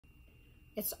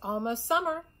It's almost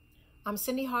summer. I'm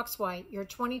Cindy Hawks-White, your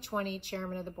 2020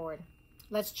 Chairman of the Board.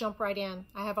 Let's jump right in.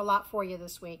 I have a lot for you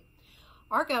this week.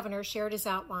 Our governor shared his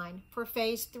outline for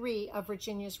Phase 3 of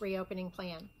Virginia's reopening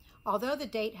plan. Although the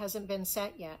date hasn't been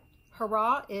set yet,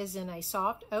 HRRA is in a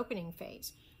soft opening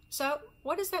phase. So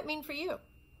what does that mean for you?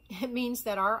 It means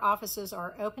that our offices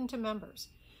are open to members,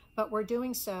 but we're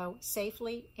doing so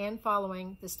safely and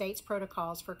following the state's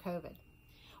protocols for COVID.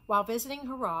 While visiting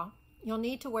HRRA, you'll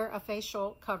need to wear a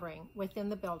facial covering within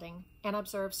the building and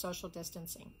observe social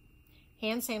distancing.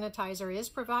 Hand sanitizer is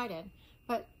provided,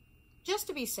 but just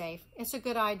to be safe, it's a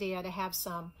good idea to have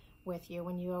some with you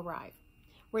when you arrive.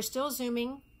 We're still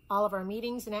Zooming all of our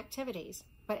meetings and activities,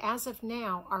 but as of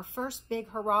now, our first big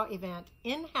HRRA event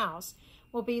in-house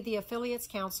will be the Affiliates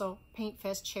Council Paint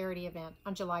Fest charity event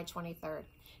on July 23rd.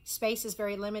 Space is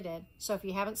very limited, so if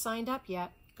you haven't signed up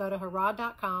yet, go to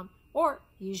HRRA.com or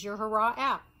use your HRRA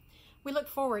app. We look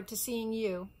forward to seeing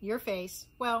you, your face,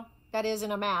 well, that is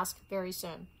in a mask, very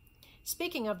soon.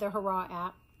 Speaking of the HRRA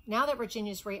app, now that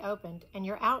Virginia's reopened and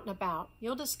you're out and about,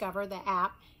 you'll discover the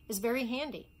app is very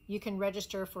handy. You can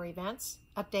register for events,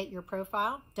 update your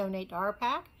profile, donate to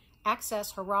RPAC,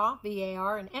 access HRRA,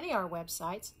 VAR, and NAR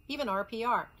websites, even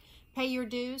RPR, pay your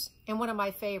dues, and one of my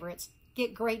favorites,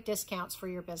 get great discounts for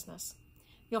your business.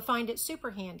 You'll find it super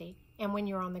handy and when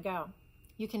you're on the go.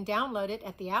 You can download it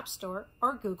at the App Store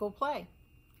or Google Play.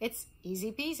 It's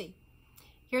easy peasy.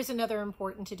 Here's another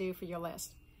important to-do for your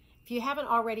list. If you haven't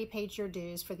already paid your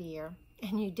dues for the year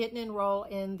and you didn't enroll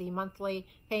in the monthly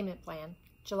payment plan,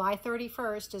 July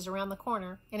 31st is around the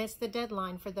corner and it's the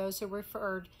deadline for those who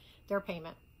referred their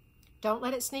payment. Don't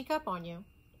let it sneak up on you.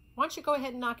 Why don't you go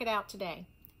ahead and knock it out today?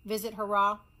 Visit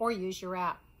HRRA or use your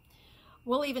app.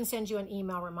 We'll even send you an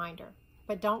email reminder,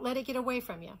 but don't let it get away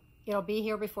from you. It'll be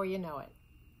here before you know it.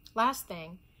 Last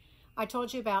thing, I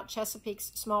told you about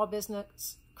Chesapeake's Small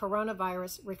Business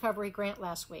Coronavirus Recovery Grant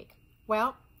last week.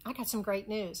 Well, I got some great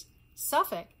news.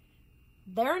 Suffolk,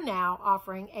 they're now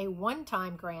offering a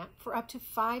one-time grant for up to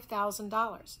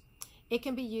 $5,000. It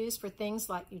can be used for things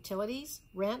like utilities,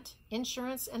 rent,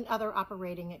 insurance, and other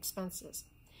operating expenses.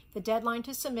 The deadline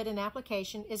to submit an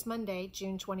application is Monday,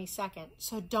 June 22nd,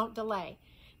 so don't delay.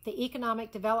 The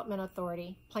Economic Development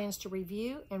Authority plans to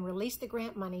review and release the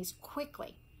grant monies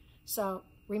quickly. So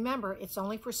remember, it's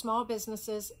only for small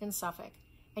businesses in Suffolk,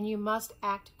 and you must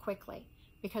act quickly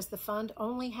because the fund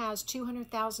only has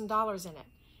 $200,000 in it.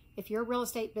 If your real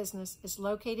estate business is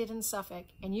located in Suffolk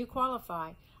and you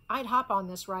qualify, I'd hop on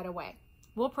this right away.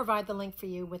 We'll provide the link for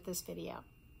you with this video.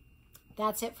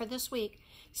 That's it for this week.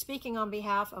 Speaking on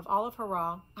behalf of all of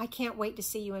HRRA, I can't wait to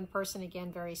see you in person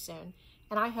again very soon,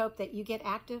 and I hope that you get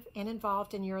active and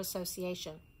involved in your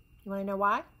association. You want to know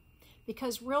why?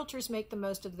 Because realtors make the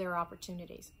most of their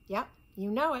opportunities. Yep, you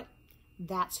know it.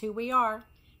 That's who we are.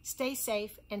 Stay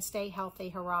safe and stay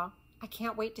healthy, HRRA. I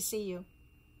can't wait to see you.